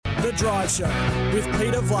The Drive Show with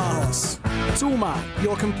Peter Vlahos. Toolmart,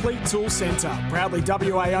 your complete tool centre. Proudly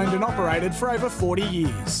WA owned and operated for over 40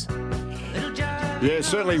 years. Yeah,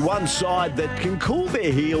 certainly one side that can cool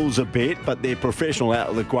their heels a bit, but their professional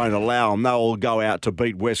outlook won't allow them. They'll go out to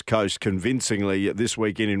beat West Coast convincingly this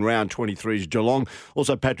weekend in round 23's Geelong.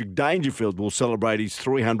 Also, Patrick Dangerfield will celebrate his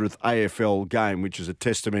 300th AFL game, which is a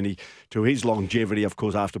testimony to his longevity, of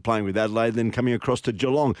course, after playing with Adelaide, then coming across to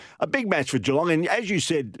Geelong. A big match for Geelong, and as you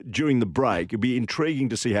said during the break, it'll be intriguing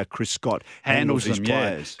to see how Chris Scott handles his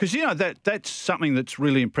players. Because, that's something that's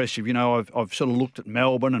really impressive. I've sort of looked at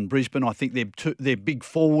Melbourne and Brisbane. I think their big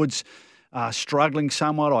forwards are struggling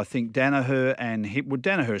somewhat. I think Danaher and Hipwood,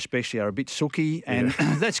 Danaher especially, are a bit sooky, and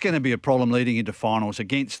that's going to be a problem leading into finals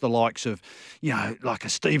against the likes of, like a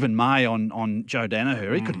Stephen May on Joe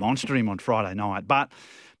Danaher. He could monster him on Friday night. But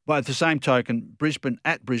at the same token, Brisbane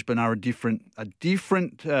are a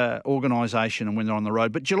different organisation when they're on the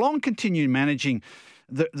road. But Geelong continue managing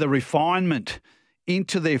the refinement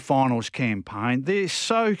into their finals campaign. They're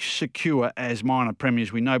so secure as minor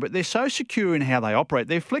premiers, we know, but they're so secure in how they operate.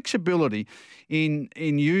 Their flexibility in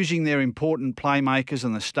using their important playmakers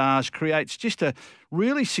and the stars creates just a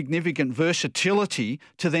really significant versatility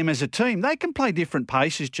to them as a team. They can play different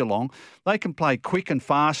paces, Geelong. They can play quick and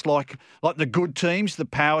fast like the good teams, the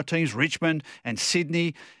power teams, Richmond and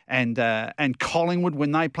Sydney and Collingwood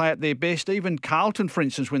when they play at their best. Even Carlton, for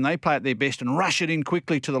instance, when they play at their best and rush it in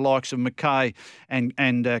quickly to the likes of McKay and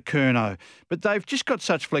Curnow. But they've just got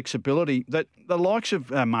such flexibility that the likes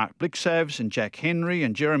of Mark Blixavs and Jack Henry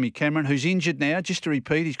and Jeremy Cameron, who's injured now, just to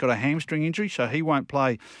repeat, he's got a hamstring injury, so he won't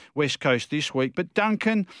play West Coast this week. But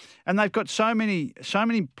Duncan, and they've got so many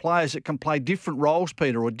players that can play different roles,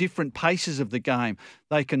 Peter, or different paces of the game.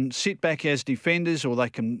 They can sit back as defenders, or they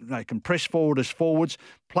can press forward as forwards.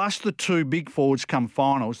 Plus the two big forwards come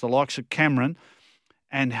finals, the likes of Cameron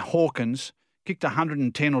and Hawkins, kicked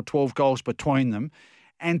 110 or 12 goals between them,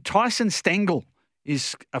 and Tyson Stengel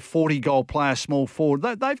is a 40-goal player, small forward.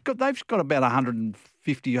 They've got about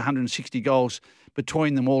 150, 160 goals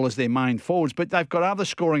between them all as their main forwards, but they've got other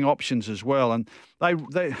scoring options as well, and they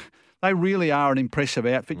really are an impressive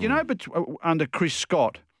outfit. But under Chris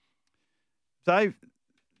Scott, they've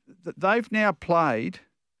now played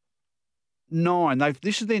 9.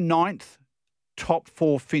 This is their 9th top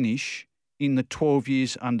 4 finish in the 12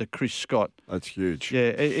 years under Chris Scott. That's huge.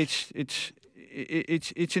 Yeah, it's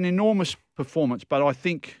an enormous performance, but I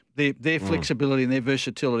think their flexibility and their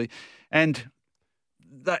versatility, and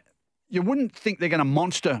that you wouldn't think they're going to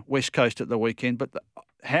monster West Coast at the weekend, but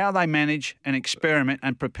how they manage and experiment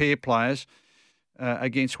and prepare players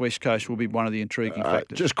against West Coast will be one of the intriguing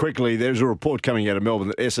factors. Just quickly, there's a report coming out of Melbourne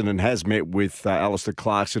that Essendon has met with Alistair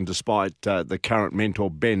Clarkson despite the current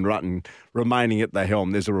mentor Ben Rutten remaining at the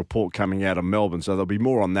helm. There's a report coming out of Melbourne, so there'll be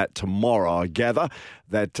more on that tomorrow. I gather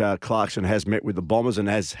that Clarkson has met with the Bombers, and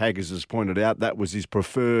as Haggers has pointed out, that was his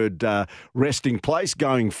preferred resting place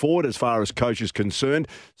going forward as far as coach is concerned.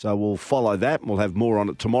 So we'll follow that, and we'll have more on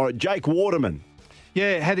it tomorrow. Jake Waterman.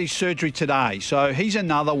 Yeah, had his surgery today. So he's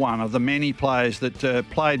another one of the many players that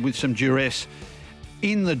played with some duress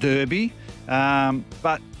in the Derby.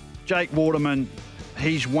 But Jake Waterman,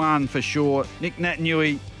 he's one for sure. Nick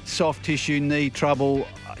Naitanui, soft tissue, knee trouble.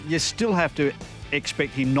 You still have to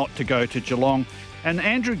expect him not to go to Geelong. And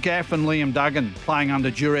Andrew Gaff and Liam Duggan playing under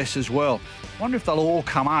duress as well. Wonder if they'll all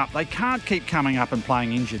come up. They can't keep coming up and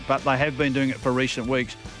playing injured, but they have been doing it for recent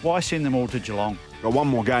weeks. Why send them all to Geelong? Got one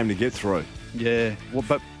more game to get through. Yeah,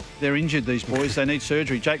 but they're injured, these boys. They need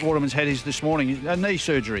surgery. Jake Waterman's had his this morning, a knee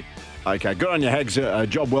surgery. Okay, good on you, Hags.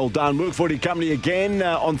 Job well done. Work Footy Company again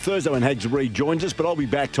on Thursday when Hags rejoins us, but I'll be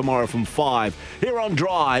back tomorrow from 5 here on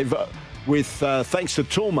Drive with thanks to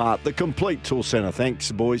Toolmart, the complete tool centre.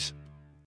 Thanks, boys.